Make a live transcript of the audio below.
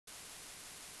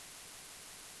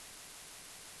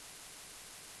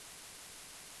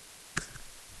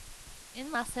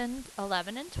In lesson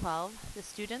 11 and 12, the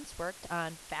students worked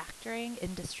on factoring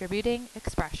and distributing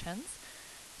expressions.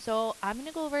 So I'm going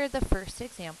to go over the first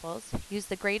examples. Use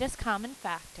the greatest common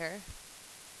factor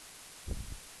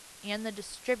and the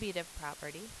distributive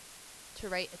property to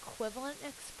write equivalent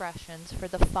expressions for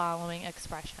the following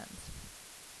expressions.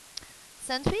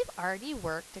 Since we've already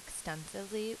worked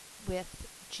extensively with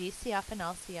GCF and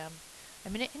LCM,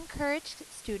 I'm going to encourage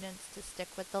students to stick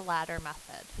with the latter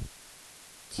method.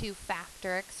 To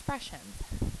factor expressions.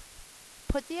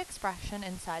 Put the expression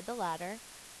inside the ladder,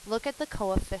 look at the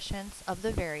coefficients of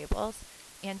the variables,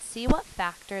 and see what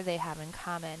factor they have in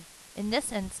common. In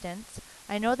this instance,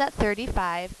 I know that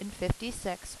 35 and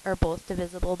 56 are both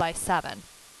divisible by 7.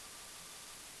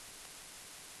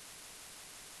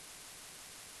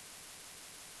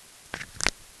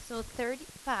 So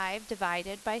 35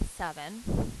 divided by 7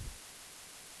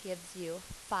 gives you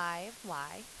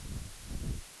 5y.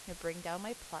 I'm going to bring down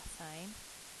my plus sign.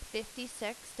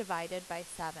 56 divided by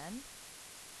 7,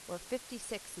 or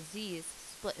 56 z's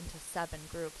split into 7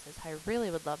 groups, as I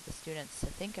really would love the students to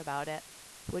think about it,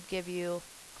 would give you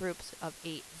groups of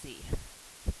 8z.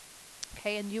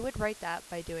 Okay, and you would write that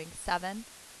by doing 7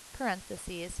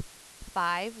 parentheses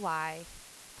 5y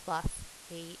plus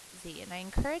 8z. And I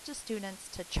encourage the students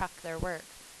to check their work.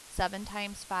 7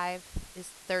 times 5 is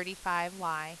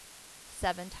 35y.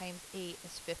 7 times 8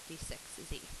 is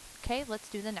 56z. Okay, let's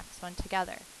do the next one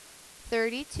together.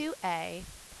 32a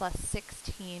plus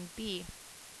 16b.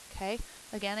 Okay,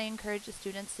 again, I encourage the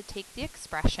students to take the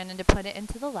expression and to put it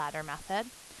into the ladder method.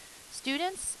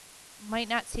 Students might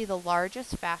not see the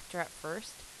largest factor at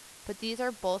first, but these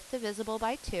are both divisible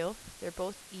by 2. They're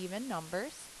both even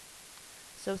numbers.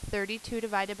 So 32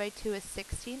 divided by 2 is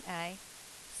 16a.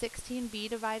 16b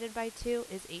divided by 2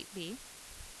 is 8b.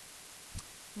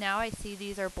 Now I see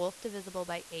these are both divisible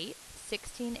by 8.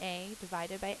 16a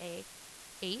divided by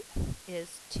 8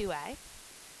 is 2a.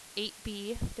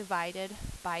 8b divided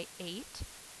by 8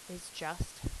 is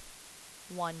just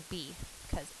 1b,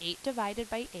 because 8 divided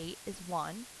by 8 is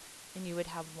 1, and you would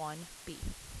have 1b.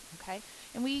 Okay?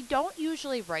 And we don't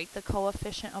usually write the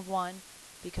coefficient of 1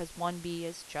 because 1b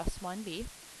is just 1b.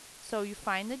 So you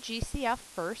find the GCF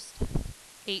first.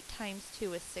 8 times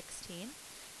 2 is 16.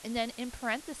 And then in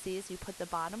parentheses, you put the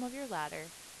bottom of your ladder,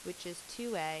 which is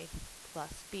 2a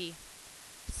plus b.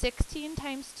 16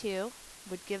 times 2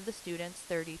 would give the students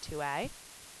 32a.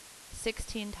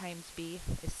 16 times b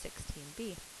is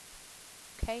 16b.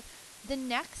 Okay, the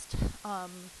next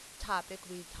topic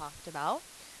we talked about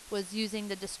was using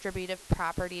the distributive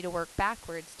property to work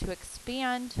backwards to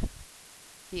expand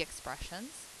the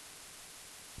expressions.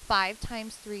 5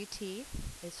 times 3t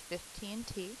is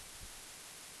 15t.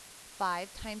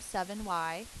 5 times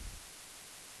 7y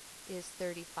is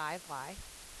 35y,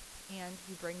 and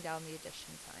you bring down the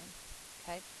addition sign.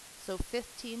 Okay, so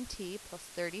 15t plus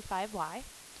 35y.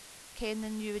 Okay, and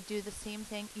then you would do the same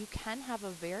thing. You can have a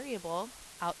variable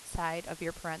outside of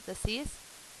your parentheses.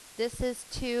 This is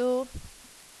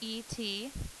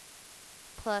 2et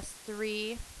plus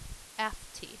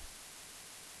 3ft.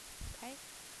 Okay.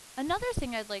 Another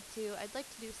thing I'd like to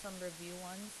do some review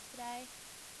ones today.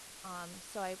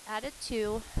 So I've added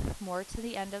 2 more to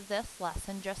the end of this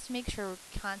lesson just to make sure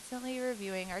we're constantly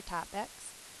reviewing our topics.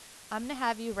 I'm going to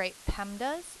have you write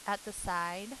PEMDAS at the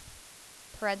side,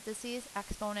 parentheses,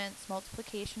 exponents,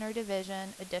 multiplication or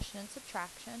division, addition and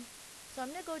subtraction. So I'm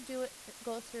going to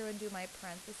go through and do my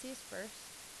parentheses first.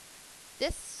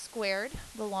 This squared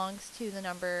belongs to the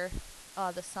number,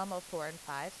 the sum of 4 and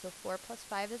 5. So 4 plus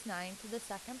 5 is 9 to the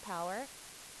second power,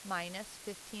 minus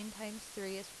 15 times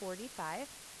 3 is 45.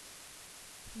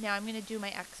 Now I'm going to do my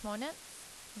exponents.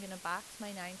 I'm going to box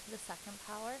my 9 to the second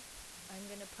power. I'm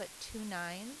going to put 2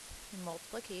 9s in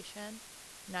multiplication.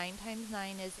 9 times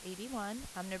 9 is 81.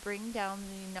 I'm going to bring down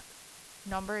the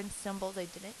number and symbols I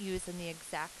didn't use in the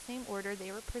exact same order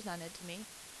they were presented to me.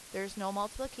 There's no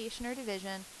multiplication or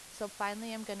division, so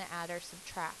finally I'm going to add or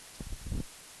subtract.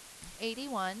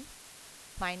 81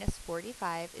 minus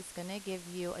 45 is going to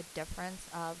give you a difference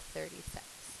of 36.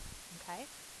 Okay?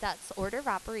 That's order of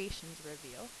operations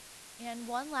review. And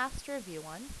one last review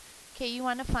one. Okay, you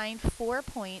want to find 4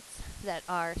 points that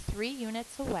are 3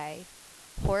 units away,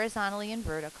 horizontally and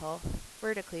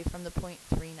vertically from the point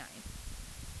 3, 9.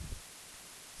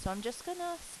 So I'm just going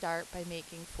to start by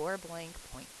making 4 blank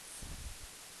points.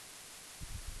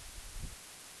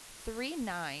 3,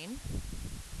 9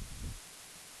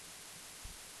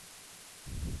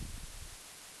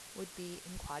 would be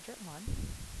in quadrant 1,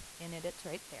 and it's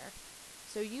right there.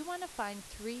 So you want to find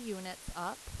 3 units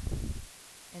up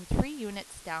and 3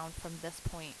 units down from this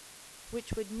point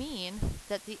which would mean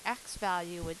that the x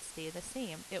value would stay the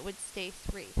same. It would stay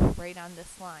 3 right on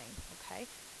this line, okay?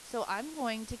 So I'm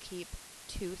going to keep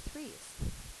 2 3's.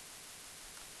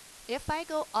 If I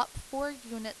go up 4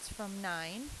 units from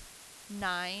 9,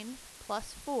 9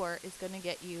 plus 4 is going to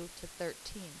get you to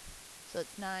 13. So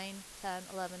it's 9, 10,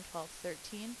 11, 12,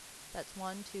 13. That's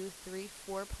 1, 2, 3,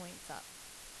 4 points up.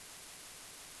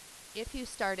 If you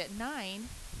start at 9,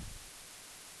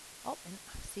 oh, and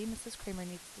see, Mrs. Kramer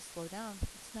needs to slow down.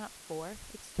 It's not 4,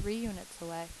 it's 3 units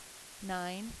away.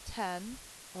 9, 10,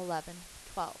 11,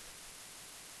 12.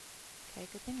 Okay,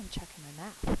 good thing I'm checking my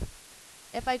math.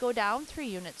 If I go down 3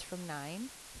 units from 9,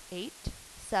 8,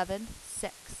 7,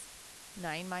 6.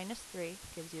 9 minus 3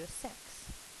 gives you a 6.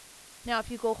 Now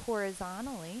if you go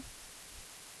horizontally,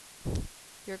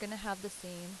 you're going to have the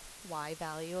same y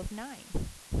value of 9.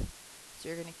 So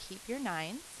you're going to keep your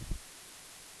 9's,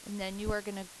 and then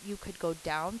you could go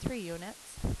down 3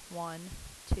 units, 1,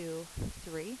 2,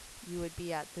 3. You would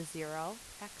be at the 0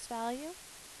 x value.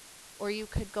 Or you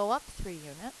could go up 3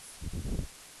 units,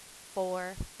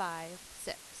 4, 5,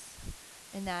 6.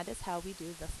 And that is how we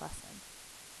do this lesson.